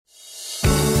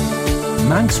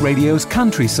Manx Radio's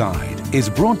Countryside is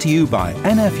brought to you by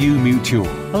NFU Mutual.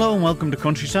 Hello and welcome to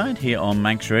Countryside here on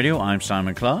Manx Radio. I'm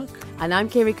Simon Clark. And I'm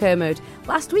Kiri Kermode.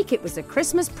 Last week it was the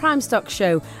Christmas Prime Stock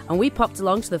show and we popped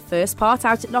along to the first part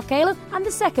out at Knockaloe and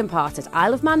the second part at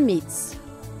Isle of Man Meets.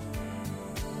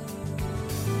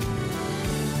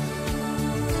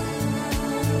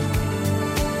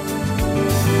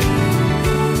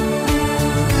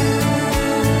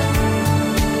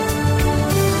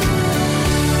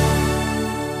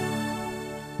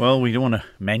 Well, we don't want to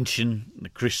mention the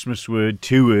Christmas word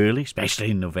too early, especially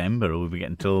in November, or we'll be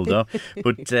getting told off.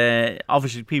 But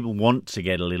obviously people want to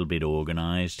get a little bit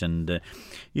organised and,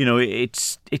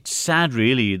 it's sad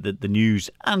really that the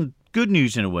news, and good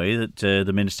news in a way, that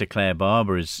the Minister Claire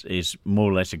Barber is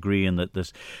more or less agreeing that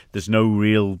there's no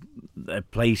real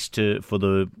place for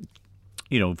the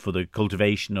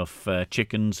cultivation of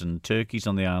chickens and turkeys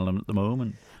on the island at the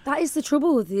moment. That is the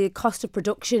trouble with the cost of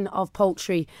production of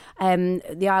poultry.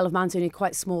 The Isle of Man's only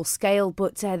quite small scale,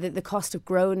 but the cost of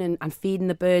growing and feeding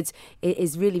the birds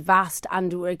is really vast,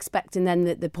 and we're expecting then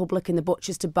the public and the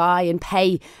butchers to buy and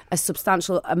pay a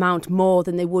substantial amount more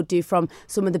than they would do from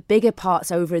some of the bigger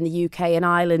parts over in the UK and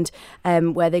Ireland,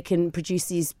 where they can produce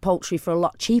these poultry for a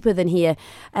lot cheaper than here.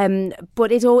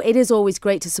 But it is always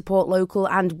great to support local,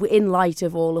 and in light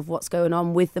of all of what's going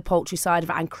on with the poultry side of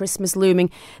it and Christmas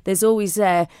looming, there's always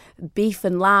beef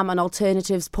and lamb and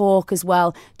alternatives, pork as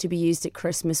well, to be used at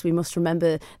Christmas. We must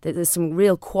remember that there's some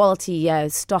real quality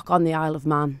stock on the Isle of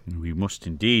Man. We must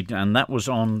indeed, and that was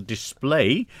on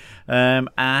display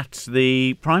at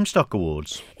the Prime Stock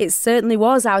Awards. It certainly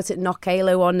was out at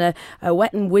Knockaloe on a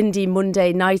wet and windy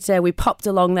Monday night. We popped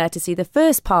along there to see the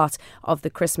first part of the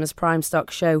Christmas Prime Stock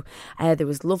show. There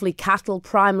was lovely cattle,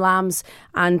 prime lambs,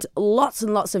 and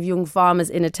lots of young farmers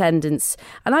in attendance.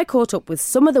 And I caught up with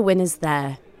some of the winners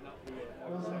there.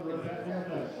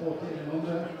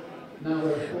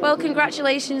 Well,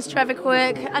 congratulations, Trevor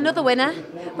Quirk, another winner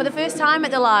for the first time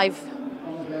at the Live.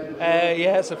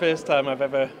 Yeah, it's the first time I've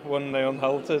ever won the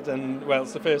Unhalted, and well,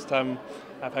 it's the first time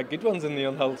I've had good ones in the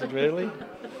Unhalted, really.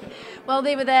 Well,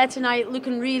 they were there tonight,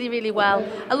 looking really, really well.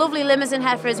 A lovely Limousin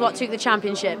heifer is what took the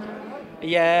championship.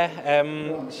 Yeah,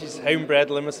 she's homebred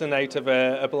Limousin out of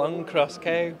a Blanc cross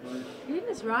cow.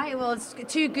 That's right. Well, it's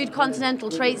two good continental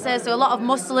traits there, so a lot of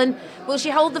muscling. Will she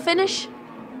hold the finish?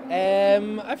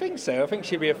 I think so. I think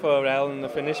she'll be a 4L in the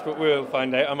finish, but we'll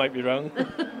find out. I might be wrong.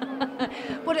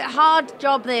 But a hard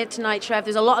job there tonight, Trev.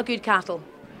 There's a lot of good cattle.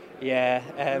 Yeah,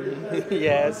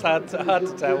 it's hard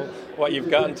to tell what you've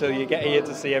got until you get here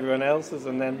to see everyone else's,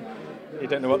 and then you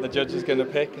don't know what the judge is going to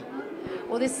pick.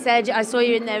 Well, this said, I saw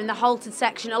you in there in the halted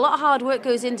section. A lot of hard work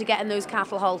goes into getting those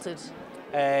cattle halted.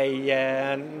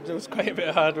 Yeah, and there was quite a bit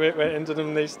of hard work went into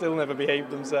them. They still never behaved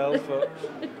themselves, but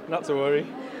not to worry.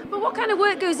 But what kind of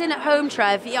work goes in at home,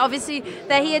 Trev? Obviously,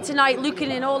 they're here tonight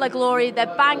looking in all their glory.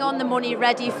 They're bang on the money,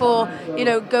 ready for,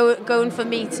 going for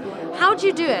meat. How do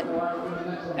you do it?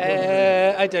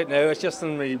 I don't know. It's just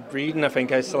in the breeding, I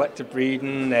think. I selective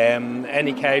breeding.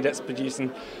 Any cow that's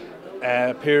producing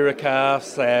poorer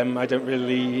calves, I don't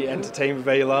really entertain for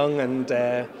very long. And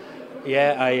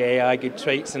I give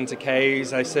traits into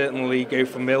cows. I certainly go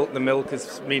for milk. The milk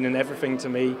is meaning everything to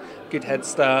me. Good head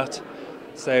start.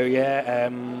 So yeah.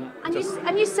 And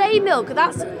you say milk.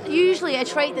 That's usually a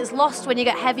trait that's lost when you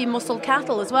get heavy muscled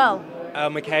cattle as well.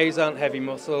 My cows aren't heavy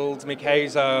muscled. My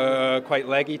cows are quite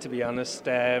leggy, to be honest.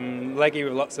 Leggy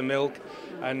with lots of milk,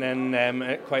 and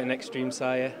then quite an extreme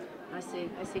sire. I see.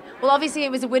 Well, obviously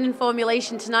it was a winning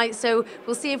formulation tonight, so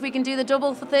we'll see if we can do the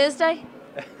double for Thursday.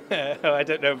 I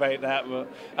don't know about that, but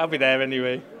I'll be there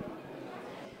anyway.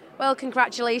 Well,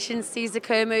 congratulations, Caesar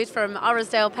Kermode from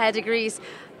Orrisdale Pedigrees,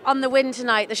 on the win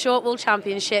tonight, the Short Wool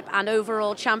Championship and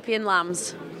overall champion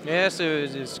lambs. Yes,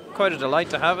 it's quite a delight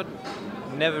to have it.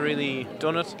 Never really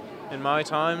done it in my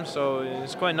time, so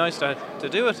it's quite nice to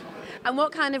do it. And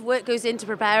what kind of work goes into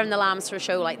preparing the lambs for a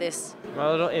show like this?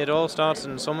 Well, it all starts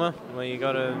in summer, where you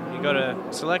gotta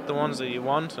select the ones that you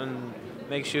want and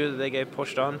make sure that they get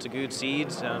pushed on to good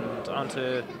seeds and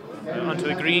onto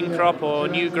a green crop or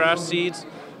new grass seeds.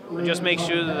 And just make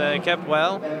sure that they're kept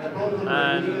well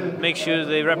and make sure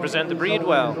they represent the breed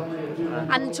well.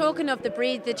 And talking of the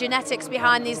breed, the genetics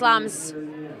behind these lambs?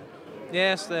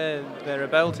 Yes, they're a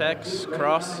Beltex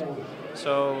cross,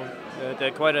 so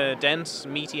they're quite a dense,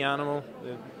 meaty animal.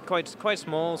 They're quite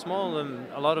smaller than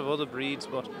a lot of other breeds,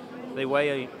 but they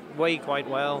weigh quite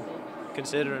well,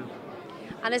 considering.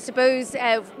 And I suppose,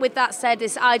 with that said,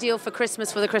 it's ideal for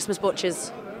Christmas for the Christmas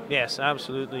butchers. Yes,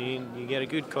 absolutely. You get a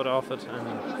good cut off it,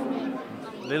 and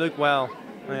they look well.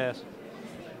 Yes.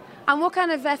 And what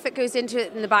kind of effort goes into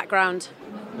it in the background?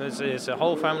 It's a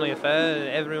whole family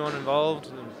affair. Everyone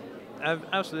involved,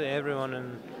 absolutely everyone,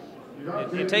 and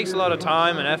it takes a lot of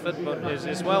time and effort, but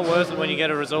it's well worth it when you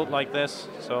get a result like this.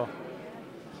 So,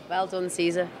 well done,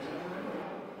 Caesar.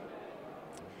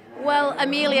 Well,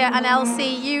 Amelia and Elsie,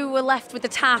 you were left with the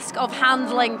task of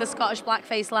handling the Scottish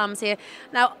black-faced lambs here.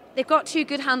 Now, they've got two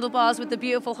good handlebars with the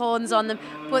beautiful horns on them,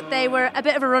 but they were a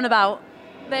bit of a runabout.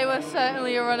 They were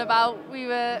certainly a runabout. We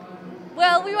were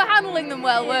handling them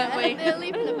well, weren't we? They were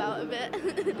leaping about a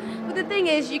bit. But the thing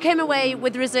is, you came away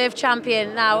with reserve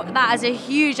champion. Now, that is a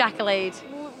huge accolade.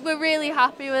 We're really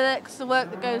happy with it because the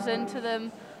work that goes into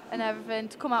them and everything,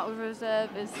 to come out with reserve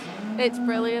it's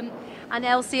brilliant. And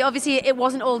Elsie, obviously it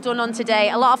wasn't all done on today.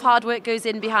 A lot of hard work goes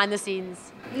in behind the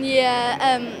scenes.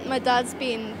 Yeah, my dad's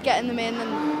been getting them in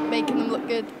and making them look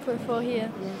good before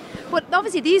here. Yeah. But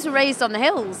obviously these were raised on the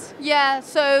hills. Yeah,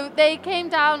 so they came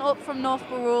down up from North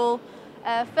Barrule.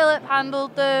 Philip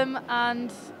handled them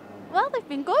and, well, they've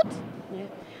been good. Yeah.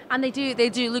 And they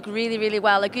do look really, really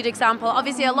well. A good example.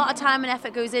 Obviously a lot of time and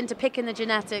effort goes into picking the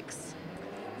genetics.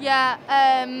 Yeah,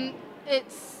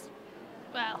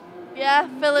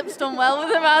 Philip's done well with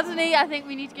them, hasn't he? I think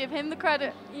we need to give him the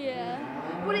credit.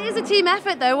 Yeah. Well, it is a team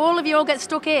effort, though. All of you all get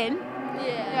stuck in.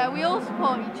 Yeah, we all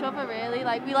support each other, really.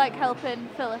 Like, we like helping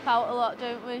Philip out a lot,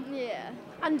 don't we? Yeah.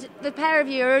 And the pair of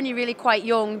you are only really quite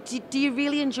young. Do you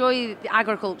really enjoy the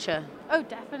agriculture? Oh,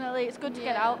 definitely. It's good to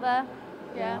get out there.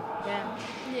 Yeah.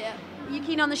 Yeah. Are you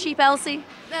keen on the sheep, Elsie?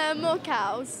 More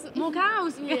cows. More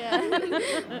cows? Yeah.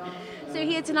 So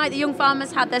here tonight, the young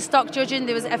farmers had their stock judging.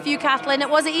 There was a few cattle in it.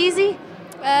 Was it easy?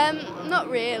 Not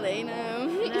really, no.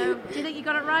 No. Do you think you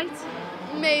got it right?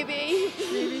 Maybe.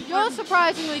 You're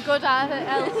surprisingly good at it,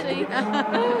 Elsie.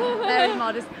 Very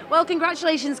modest. Well,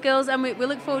 congratulations, girls, and we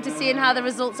look forward to seeing how the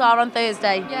results are on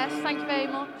Thursday. Yes, thank you very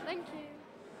much. Thank you.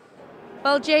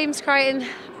 Well, James Crichton,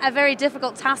 a very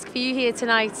difficult task for you here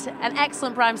tonight. An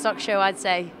excellent prime stock show, I'd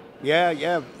say.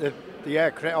 Yeah.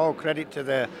 All credit to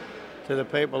the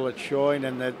people that's showing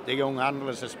and the young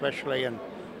handlers especially, and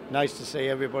nice to see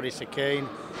everybody so keen.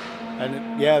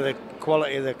 And yeah, the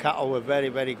quality of the cattle were very,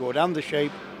 very good, and the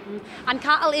sheep. And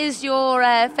cattle is your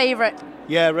favourite?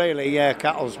 Yeah, really. Yeah,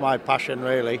 cattle's my passion,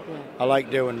 really. Yeah. I like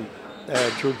doing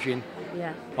judging.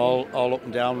 Yeah. All up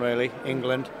and down, really.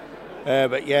 England.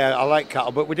 But yeah, I like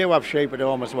cattle, but we do have sheep at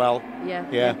home as well.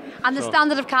 Yeah. And the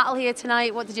standard of cattle here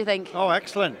tonight, what did you think? Oh,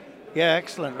 excellent. Yeah,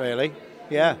 excellent, really.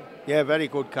 Yeah, very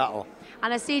good cattle.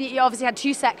 And I've seen you obviously had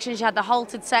two sections. You had the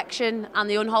halted section and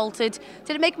the unhalted.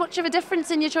 Did it make much of a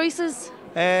difference in your choices?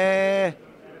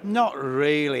 Not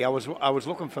really. I was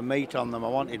looking for meat on them. I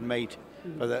wanted meat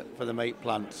for the meat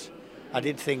plants. I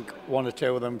did think one or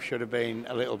two of them should have been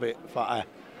a little bit fatter.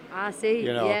 I see.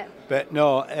 Yeah. But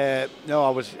no. I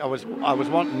was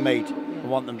wanting meat. I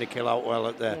want them to kill out well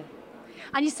at the. Yeah.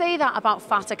 And you say that about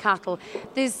fatter cattle.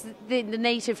 There's the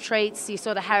native traits, you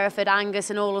saw the Hereford, Angus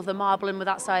and all of the marbling with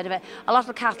that side of it. A lot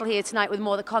of cattle here tonight with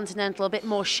more the continental, a bit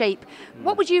more shape.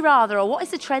 What would you rather, or what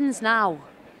is the trends now?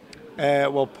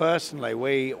 Well, personally,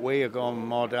 we are going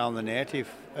more down the native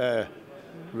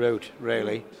route,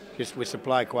 really. Just we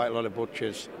supply quite a lot of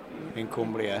butchers in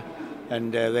Cumbria,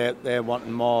 and they're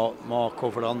wanting more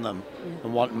cover on them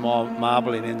and wanting more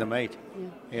marbling in the meat.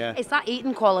 Yeah. It's that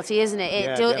eating quality, isn't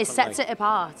it? It sets it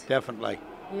apart. Definitely.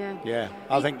 Yeah.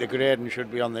 I think the grading should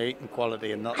be on the eating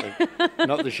quality and not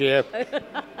the shape.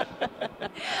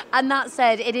 And that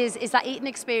said, it's that eating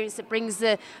experience that brings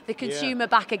the consumer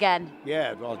back again.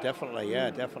 Yeah, well, definitely.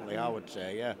 Yeah, definitely. I would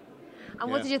say. Yeah. And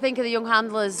what did you think of the young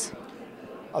handlers?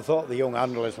 I thought the young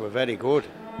handlers were very good.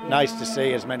 Nice to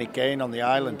see as many keen on the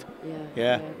island.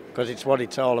 Yeah. Because it's what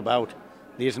it's all about.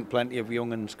 There isn't plenty of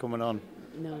young uns coming on.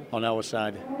 No. On our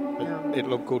side. But it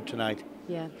looked good tonight.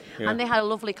 Yeah. And they had a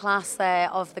lovely class there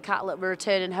of the cattle that were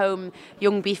returning home,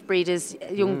 young beef breeders,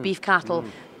 young beef cattle.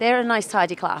 They're a nice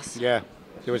tidy class. Yeah.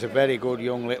 There was a very good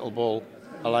young little bull.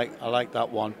 I like that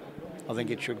one. I think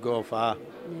it should go far.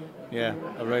 Yeah.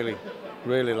 I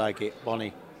really like it.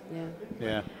 Bonnie.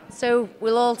 Yeah. So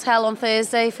we'll all tell on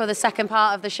Thursday for the second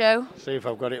part of the show. See if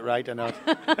I've got it right or not.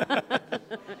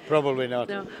 Probably not.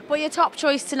 No. But your top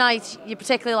choice tonight, you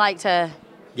particularly liked her.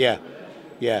 Yeah.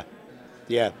 The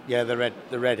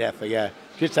red heifer. Yeah,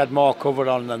 just had more cover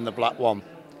on than the black one.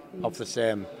 Of the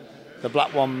same. The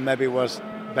black one maybe was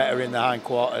better in the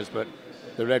hindquarters, but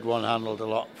the red one handled a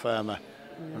lot firmer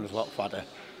and was a lot fatter.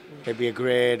 It'd be a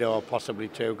grade or possibly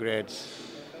 2 grades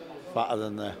fatter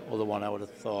than the other one, I would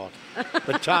have thought.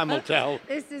 But time will tell.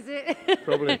 This is it.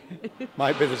 Probably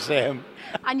might be the same.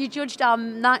 And you judged our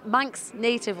Manx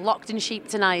native Lockton sheep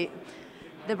tonight,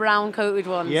 the brown coated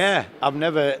ones. Yeah, I've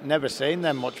never seen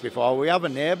them much before. We have a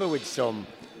neighbour with some,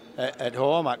 at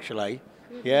home actually.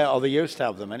 Yeah, or they used to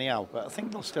have them anyhow, but I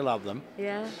think they'll still have them.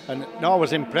 Yeah. And no, I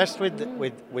was impressed with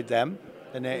them,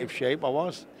 the native sheep. I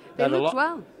was. They looked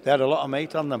well. They had a lot of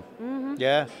meat on them. Mm-hmm.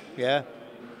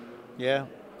 Yeah.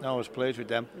 No, I was pleased with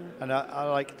them, and I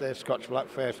liked the Scotch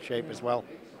black-faced sheep as well.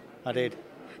 I did.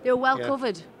 They were well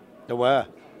covered. They were.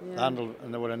 Handled,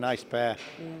 and they were a nice pair.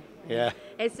 Yeah.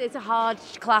 It's a hard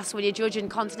class when you're judging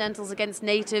continentals against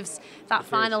natives. That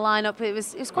final lineup, it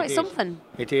was quite something.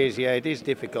 It is, yeah. It is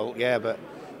difficult, yeah. But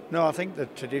no, I think the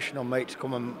traditional meat's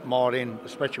coming more in,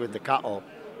 especially with the cattle,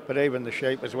 but even the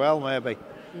sheep as well, maybe.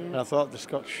 Yeah. And I thought the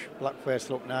Scotch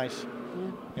blackface looked nice,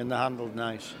 and they handled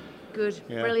nice. Good,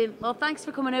 brilliant. Well, thanks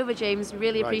for coming over, James.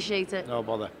 Really appreciate it. No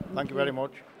bother. Thank you very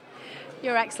much.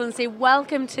 Your Excellency,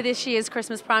 welcome to this year's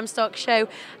Christmas Prime Stock Show.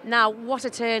 Now, what a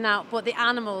turnout, but the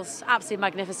animals, absolutely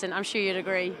magnificent. I'm sure you'd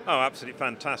agree. Oh, absolutely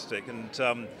fantastic. And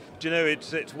do you know,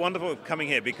 it's wonderful coming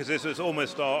here because this was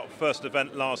almost our first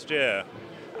event last year.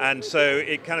 And so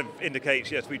it kind of indicates,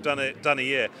 yes, we've done a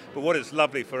year. But what is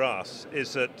lovely for us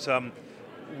is that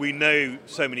we know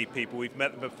so many people. We've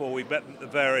met them before. We've met them at the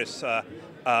various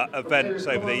events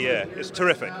over the year. It's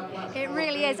terrific. It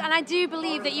really is. And I do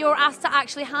believe that you were asked to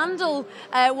actually handle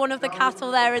one of the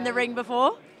cattle there in the ring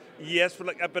before. Yes,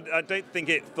 but I don't think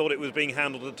it thought it was being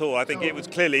handled at all. I think it was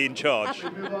clearly in charge.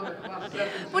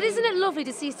 But isn't it lovely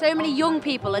to see so many young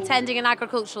people attending an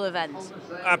agricultural event?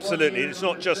 Absolutely. It's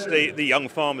not just the young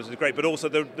farmers is great, but also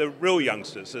the real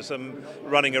youngsters. There's some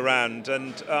running around,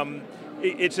 and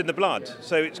it's in the blood.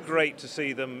 So it's great to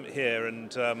see them here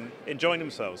and enjoying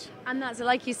themselves. And that's,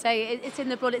 like you say, it's in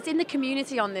the blood. It's in the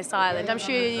community on this island. I'm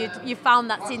sure you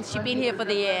found that since you've been here for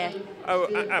the year. Oh,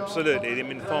 absolutely. I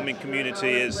mean, the farming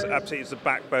community is absolutely the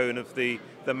backbone of the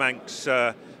Manx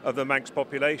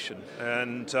population,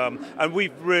 and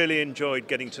we've really enjoyed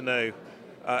getting to know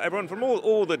everyone from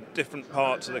all the different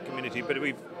parts of the community. But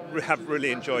we have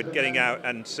really enjoyed getting out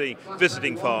and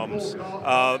visiting farms,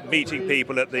 meeting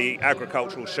people at the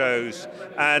agricultural shows,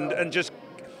 and just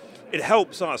it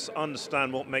helps us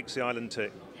understand what makes the island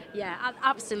tick. Yeah,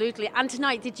 absolutely. And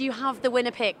tonight, did you have the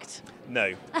winner picked? No.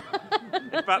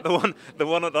 In fact, the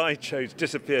one that I chose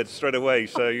disappeared straight away,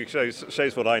 so it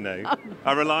shows what I know.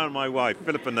 I rely on my wife.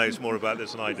 Philippa knows more about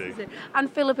this than I do. And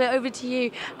Philippa, over to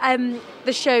you.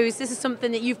 The shows, this is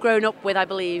something that you've grown up with, I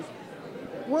believe.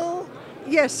 Well,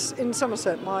 yes, in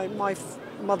Somerset, my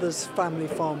mother's family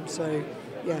farm, so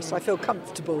yes, I feel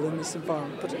comfortable in this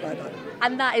environment, put it like that.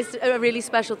 And that is a really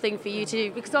special thing for you to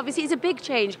do, because obviously it's a big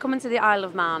change coming to the Isle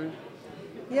of Man.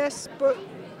 Yes, but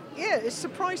yeah, it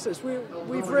surprised us.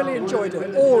 We've really enjoyed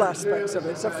it, all aspects of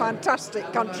it. It's a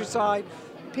fantastic countryside,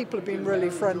 people have been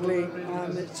really friendly,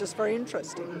 and it's just very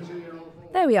interesting.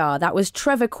 There we are, that was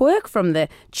Trevor Quirk from the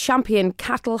Champion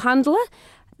Cattle Handler.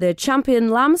 The champion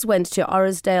lambs went to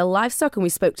Orrisdale Livestock and we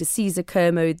spoke to Caesar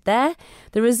Kermode there.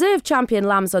 The reserve champion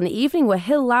lambs on the evening were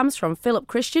Hill Lambs from Philip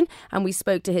Christian and we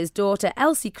spoke to his daughter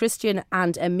Elsie Christian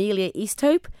and Amelia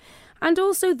Easthope. And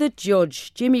also the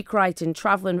judge, Jimmy Crichton,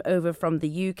 travelling over from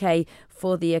the UK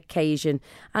for the occasion.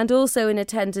 And also in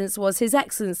attendance was His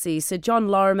Excellency Sir John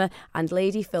Lorimer and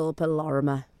Lady Philippa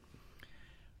Lorimer.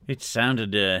 It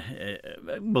sounded,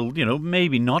 well, you know,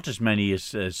 maybe not as many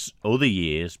as other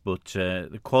years, but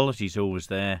the quality's always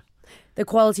there. The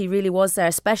quality really was there,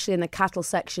 especially in the cattle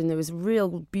section. There was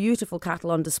real beautiful cattle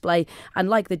on display. And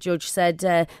like the judge said,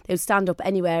 they would stand up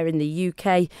anywhere in the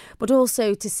UK. But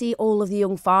also to see all of the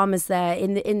young farmers there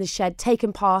in the shed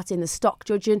taking part in the stock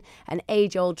judging, an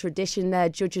age-old tradition there,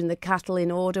 judging the cattle in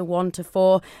order 1 to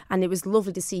 4. And it was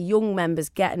lovely to see young members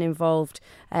getting involved.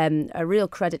 A real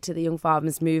credit to the Young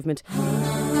Farmers Movement.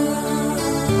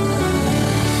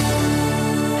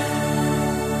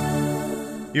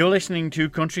 You're listening to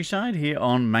Countryside here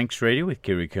on Manx Radio with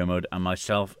Kiri Kermode and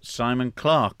myself, Simon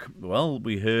Clark. Well,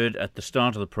 we heard at the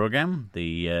start of the programme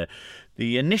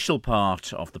the initial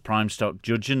part of the prime stock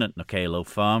judging at Knockalo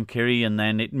Farm, Kiri, and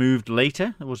then it moved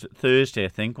later, was it Thursday, I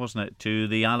think, wasn't it, to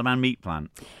the Isle of Man meat plant?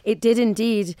 It did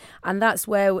indeed, and that's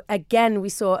where, again, we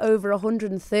saw over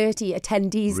 130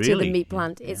 attendees to the meat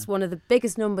plant. Yeah. It's one of the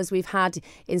biggest numbers we've had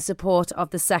in support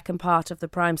of the second part of the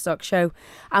prime stock show,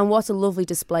 and what a lovely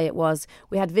display it was.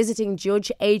 We had visiting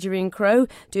judge Adrian Crowe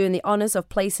doing the honours of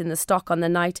placing the stock on the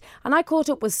night, and I caught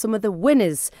up with some of the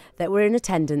winners that were in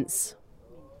attendance.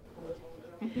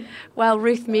 Well,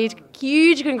 Ruth Mead,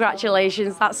 huge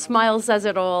congratulations. That smile says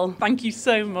it all. Thank you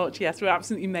so much. Yes, we're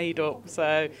absolutely made up.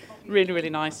 So really,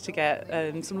 really nice to get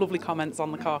some lovely comments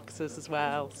on the carcasses as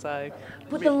well. So,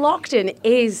 but the Lockton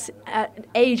is an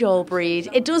age-old breed.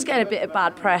 It does get a bit of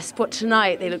bad press, but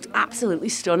tonight they looked absolutely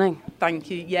stunning.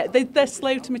 Thank you. Yeah, they're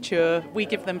slow to mature. We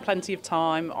give them plenty of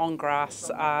time on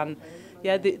grass, and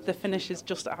yeah, the finish is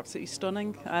just absolutely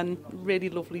stunning and really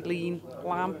lovely lean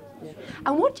lamb. Yeah.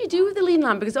 And what do you do with the lean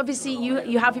lamb? Because obviously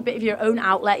you have a bit of your own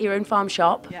outlet, your own farm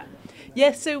shop. Yeah.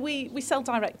 Yeah, so we sell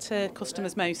direct to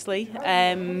customers mostly.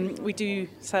 We do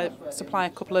supply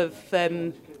a couple of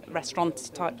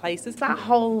restaurant type places. That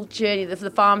whole journey of the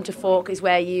farm to fork is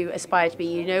where you aspire to be.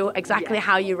 You know exactly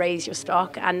how you raise your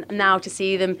stock, and now to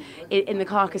see them in the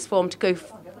carcass form to go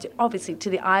obviously to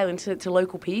the island, to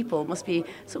local people, must be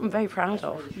something very proud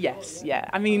of. Yes, yeah.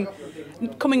 I mean,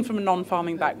 coming from a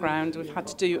non-farming background, we've had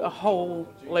to do a whole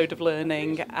load of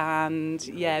learning, and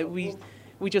yeah,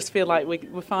 we just feel like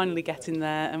we're finally getting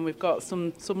there, and we've got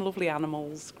some lovely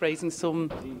animals grazing some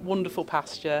wonderful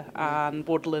pasture and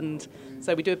woodland.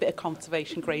 So we do a bit of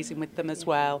conservation grazing with them as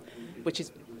well, which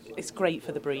is it's great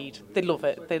for the breed. They love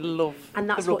it. They love and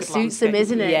that's the what rugged suits landscape. them,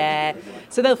 isn't it? Yeah.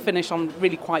 So they'll finish on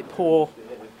really quite poor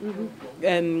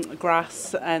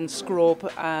grass and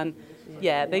scrub, and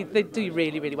yeah, they do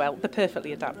really, really well. They're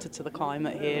perfectly adapted to the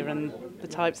climate here and the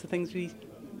types of things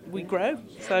we grow.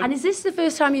 So, and is this the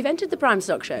first time you've entered the Prime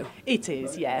Stock Show? It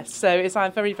is, yes. So it's our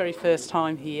very, very first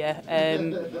time here,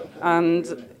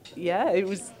 and yeah, it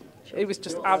was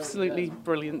just absolutely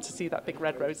brilliant to see that big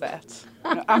red rosette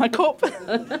and a cup.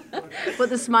 But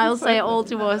the smiles say it all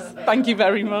to us. Thank you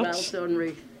very much. Well done,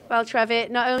 Ruth. Well, Trevor,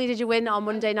 not only did you win on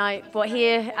Monday night, but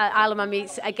here at Isle of Man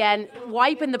Meets, again,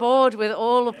 wiping the board with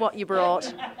all of what you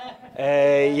brought.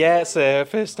 Yeah, it's the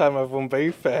first time I've won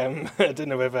both. I don't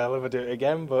know whether I'll ever do it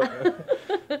again, but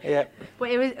yeah.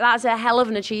 But that's a hell of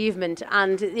an achievement,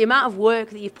 and the amount of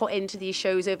work that you've put into these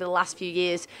shows over the last few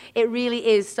years, it really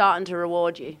is starting to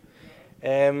reward you.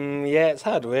 Yeah, it's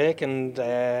hard work, and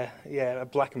yeah,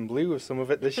 black and blue with some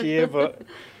of it this year, but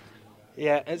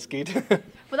yeah, it's good.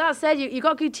 But that said, you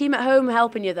got a good team at home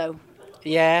helping you, though.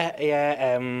 Yeah.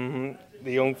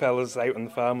 The young fellas out on the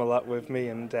farm a lot with me,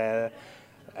 and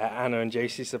Anna and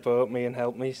Josie support me and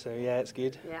help me, so yeah, it's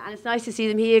good. Yeah, and it's nice to see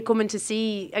them here coming to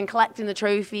see and collecting the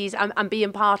trophies and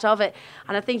being part of it.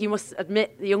 And I think you must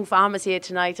admit the young farmers here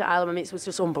tonight at Isle of Man Meets was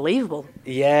just unbelievable.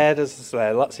 Yeah, there's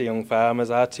lots of young farmers.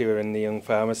 Our two are in the young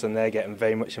farmers, and they're getting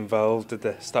very much involved with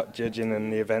the stock judging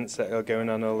and the events that are going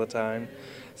on all the time.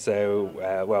 So,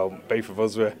 well, both of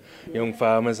us were young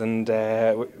farmers, and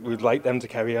we'd like them to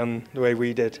carry on the way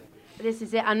we did. This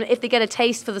is it, and if they get a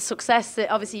taste for the success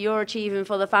that obviously you're achieving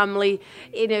for the family,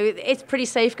 you know, it's pretty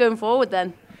safe going forward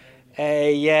then.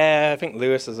 Yeah, I think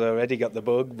Lewis has already got the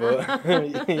bug, but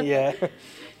yeah.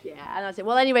 Yeah, and that's it.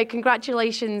 Well, anyway,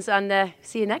 congratulations, and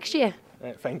see you next year.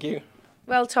 Thank you.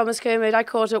 Well, Thomas Kermode, I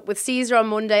caught up with Caesar on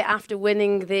Monday after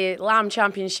winning the Lamb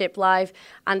Championship live,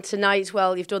 and tonight,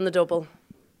 well, you've done the double.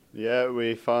 Yeah,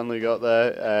 we finally got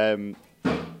there.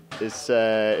 It's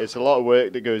a lot of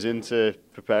work that goes into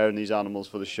preparing these animals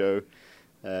for the show.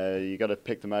 You got to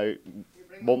pick them out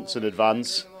months in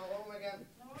advance,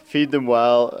 feed them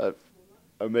well,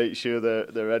 and make sure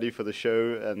they're ready for the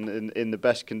show and in the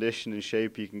best condition and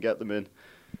shape you can get them in.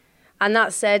 And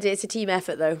that said, it's a team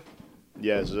effort, though.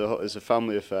 Yeah, it's a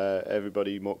family affair.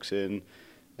 Everybody mucks in,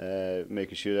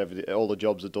 making sure all the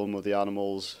jobs are done with the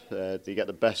animals. They get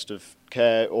the best of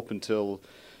care up until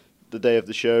the day of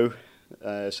the show.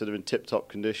 So they're in tip-top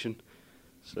condition.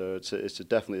 So it's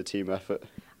definitely a team effort.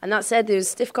 And that said, there was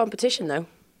stiff competition, though.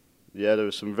 Yeah, there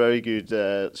was some very good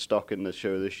stock in the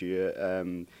show this year.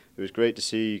 It was great to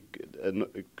see a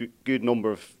good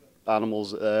number of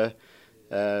animals there.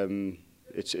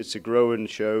 It's a growing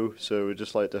show, so we'd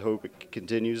just like to hope it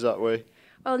continues that way.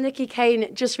 Well, Nikki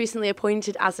Kane just recently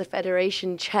appointed as the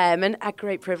Federation Chairman. A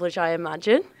great privilege, I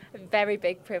imagine. Very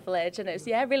big privilege, and it was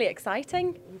really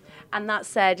exciting. And that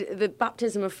said, the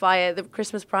baptism of fire, the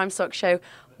Christmas Prime Stock Show,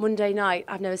 Monday night,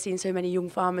 I've never seen so many young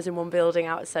farmers in one building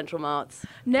out at Central Marts.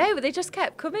 No, they just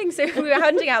kept coming, so we were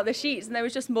handing out the sheets and there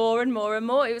was just more and more and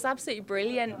more. It was absolutely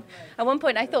brilliant. At one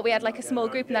point I thought we had like a small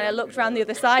group, and then I looked around the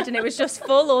other side and it was just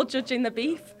full, all judging the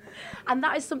beef. And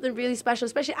that is something really special,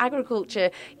 especially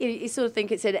agriculture. You sort of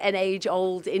think it's an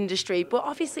age-old industry, but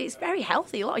obviously it's very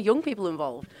healthy. A lot of young people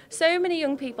involved. So many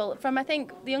young people. From, I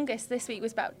think, the youngest this week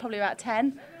was probably about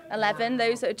 10, 11,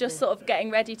 those that are just sort of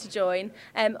getting ready to join,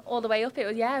 all the way up. It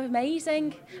was,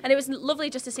 amazing. And it was lovely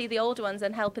just to see the older ones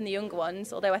and helping the younger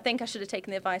ones, although I think I should have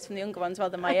taken the advice from the younger ones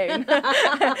rather than my own.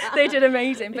 They did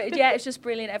amazing. But yeah, it's just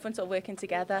brilliant. Everyone's sort of working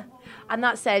together. And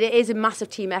that said, it is a massive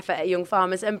team effort at Young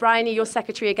Farmers. And Bryony, you're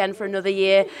secretary again for another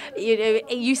year. You know,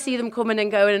 you see them coming and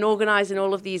going and organising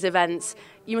all of these events.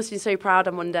 You must have been so proud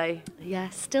on Monday. Yeah,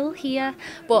 still here,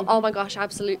 but oh my gosh,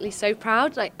 absolutely so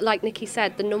proud. Like Nikki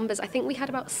said, the numbers, I think we had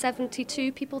about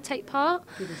 72 people take part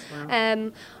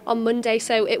on Monday,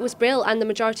 so it was brilliant, and the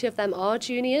majority of them are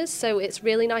juniors, so it's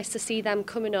really nice to see them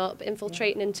coming up,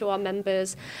 infiltrating into our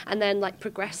members, and then like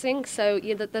progressing. So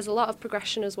there's a lot of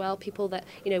progression as well. People that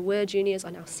were juniors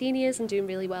are now seniors and doing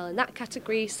really well in that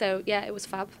category. So yeah, it was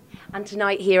fab. And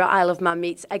tonight here at Isle of Man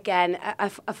Meets, again,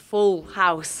 a full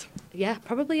house. Yeah,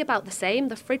 probably about the same.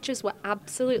 The fridges were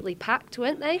absolutely packed,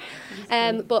 weren't they?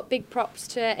 But big props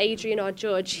to Adrian, our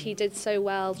judge. He did so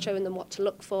well showing them what to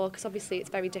look for, because obviously it's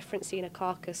very different seeing a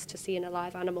carcass to seeing a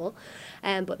live animal.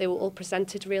 But they were all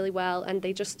presented really well, and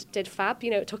they just did fab.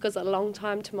 It took us a long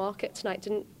time to market tonight,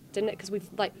 didn't it? Because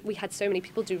we had so many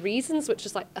people do reasons, which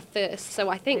is like a first. So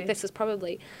I think this is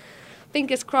probably,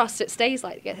 fingers crossed, it stays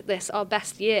like this, our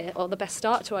best year, or the best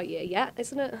start to our year yet,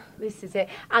 isn't it? This is it.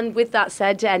 And with that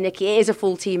said, Nikki, it is a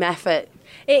full team effort.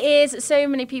 It is, so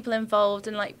many people involved,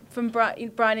 and like from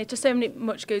Bryony, just so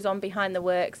much goes on behind the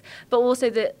works, but also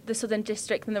the Southern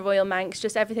District and the Royal Manx,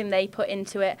 just everything they put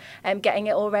into it, getting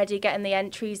it all ready, getting the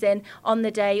entries in on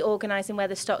the day, organising where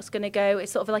the stock's going to go.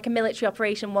 It's sort of like a military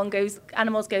operation.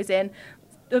 Animals goes in,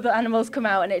 other animals come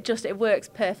out, and it works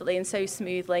perfectly and so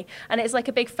smoothly, and it's like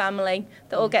a big family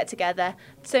that all get together.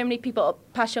 So many people,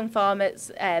 past young farmers,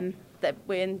 that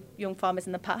were in young farmers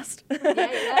in the past,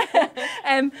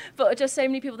 but just so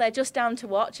many people there just down to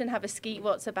watch and have a skeet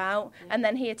what's about. And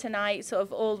then here tonight, sort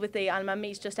of all with the Isle of Man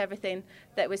Meets, just everything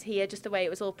that was here, just the way it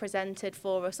was all presented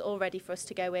for us, all ready for us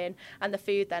to go in, and the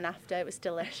food then after, it was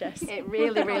delicious. It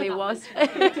really, really was.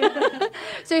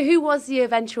 So who was the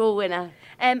eventual winner?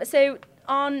 So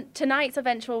on tonight's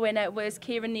eventual winner was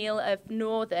Kieran Neal of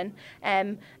Northern,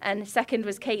 and second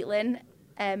was Caitlin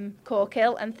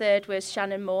Corkill, and third was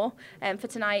Shannon Moore for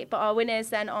tonight. But our winners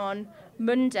then on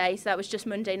Monday, so that was just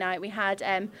Monday night, we had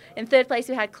in third place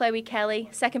we had Chloe Kelly,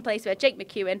 second place we had Jake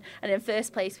McEwen, and in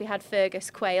first place we had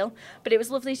Fergus Quayle. But it was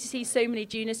lovely to see so many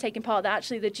juniors taking part, that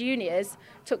actually the juniors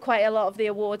took quite a lot of the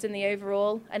awards in the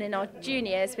overall. And in our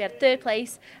juniors we had third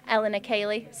place Eleanor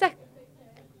Cayley,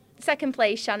 second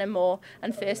place Shannon Moore,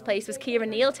 and first place was Kieran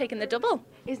Neal, taking the double.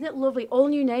 Isn't it lovely? All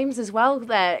new names as well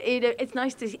there. It's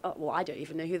nice to see. Oh, well, I don't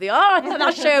even know who they are.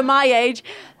 That's showing my age.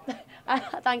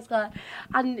 Thanks, Claire.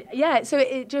 And yeah, so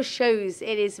it just shows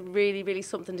it is really, really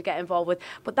something to get involved with.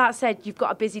 But that said, you've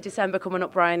got a busy December coming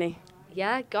up, Bryony.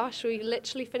 Yeah, gosh, we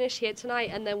literally finish here tonight,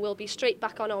 and then we'll be straight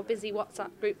back on our busy WhatsApp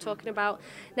group talking about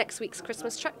next week's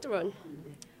Christmas tractor run.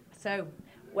 So,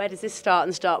 where does this start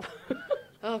and stop?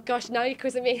 Oh gosh, now you're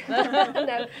quizzing me.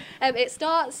 No. It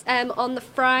starts on the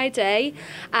Friday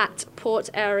at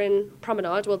Port Erin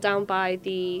Promenade, down by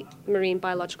the Marine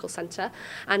Biological Centre,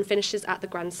 and finishes at the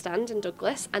Grandstand in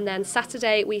Douglas. And then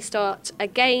Saturday we start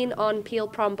again on Peel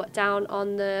Prom, but down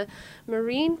on the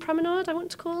Marine Promenade, I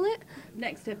want to call it.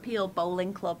 Next to Peel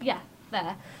Bowling Club. Yeah.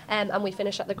 There, and we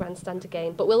finish at the Grandstand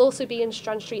again. But we'll also be in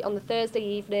Strand Street on the Thursday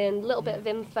evening, a little bit of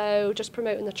info, just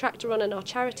promoting the tractor run and our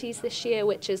charities this year,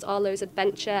 which is Arlo's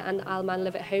Adventure and Isle of Man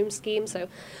Live at Home scheme. So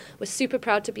we're super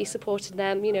proud to be supporting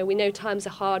them. We know times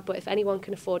are hard, but if anyone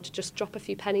can afford to just drop a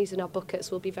few pennies in our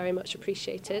buckets, will be very much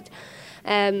appreciated.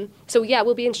 So yeah,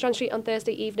 we'll be in Strand Street on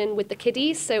Thursday evening with the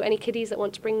kiddies. So any kiddies that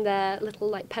want to bring their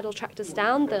little pedal tractors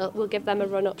down, we'll give them a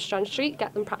run up Strand Street,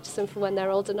 get them practicing for when they're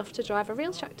old enough to drive a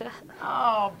real tractor.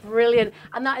 Oh, brilliant.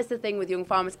 And that is the thing with Young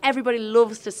Farmers. Everybody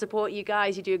loves to support you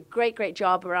guys. You do a great, great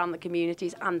job around the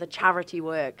communities and the charity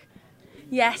work.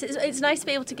 Yes, it's nice to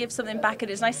be able to give something back,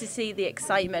 and it's nice to see the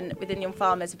excitement within Young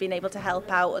Farmers of being able to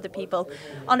help out other people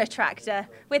on a tractor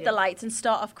with the lights and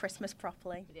start off Christmas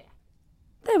properly. Yeah.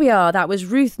 There we are. That was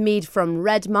Ruth Mead from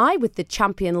Redmai with the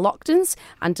champion Lochtons,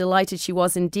 and delighted she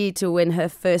was indeed to win her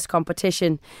first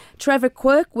competition. Trevor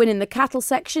Quirk winning the cattle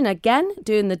section again,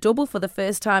 doing the double for the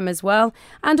first time as well.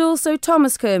 And also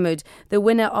Thomas Kermode, the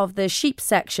winner of the sheep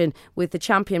section with the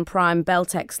champion prime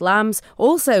Beltex lambs,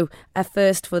 also a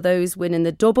first for those winning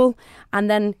the double. And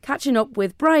then catching up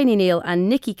with Bryony Neal and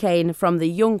Nikki Kane from the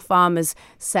young farmers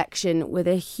section, with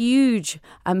a huge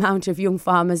amount of young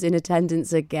farmers in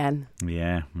attendance again.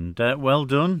 Yeah. And well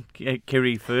done,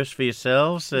 Kiri, first for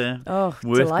yourselves. Worth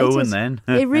delighted. Going then.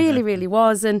 It really, really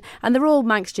was. And they're all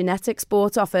Manx Genetics,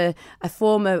 bought off a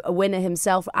former winner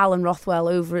himself, Alan Rothwell,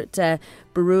 over at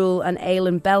Barul and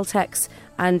Aylin Beltex.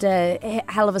 And a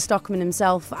hell of a stockman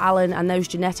himself, Alan, and those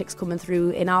genetics coming through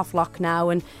in our flock now.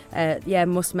 And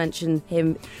must mention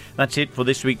him. That's it for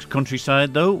this week's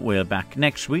Countryside, though. We're back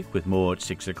next week with more at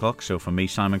 6 o'clock. So from me,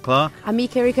 Simon Clark. And me,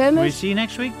 Kiri Kermode. We'll see you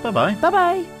next week. Bye-bye.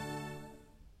 Bye-bye.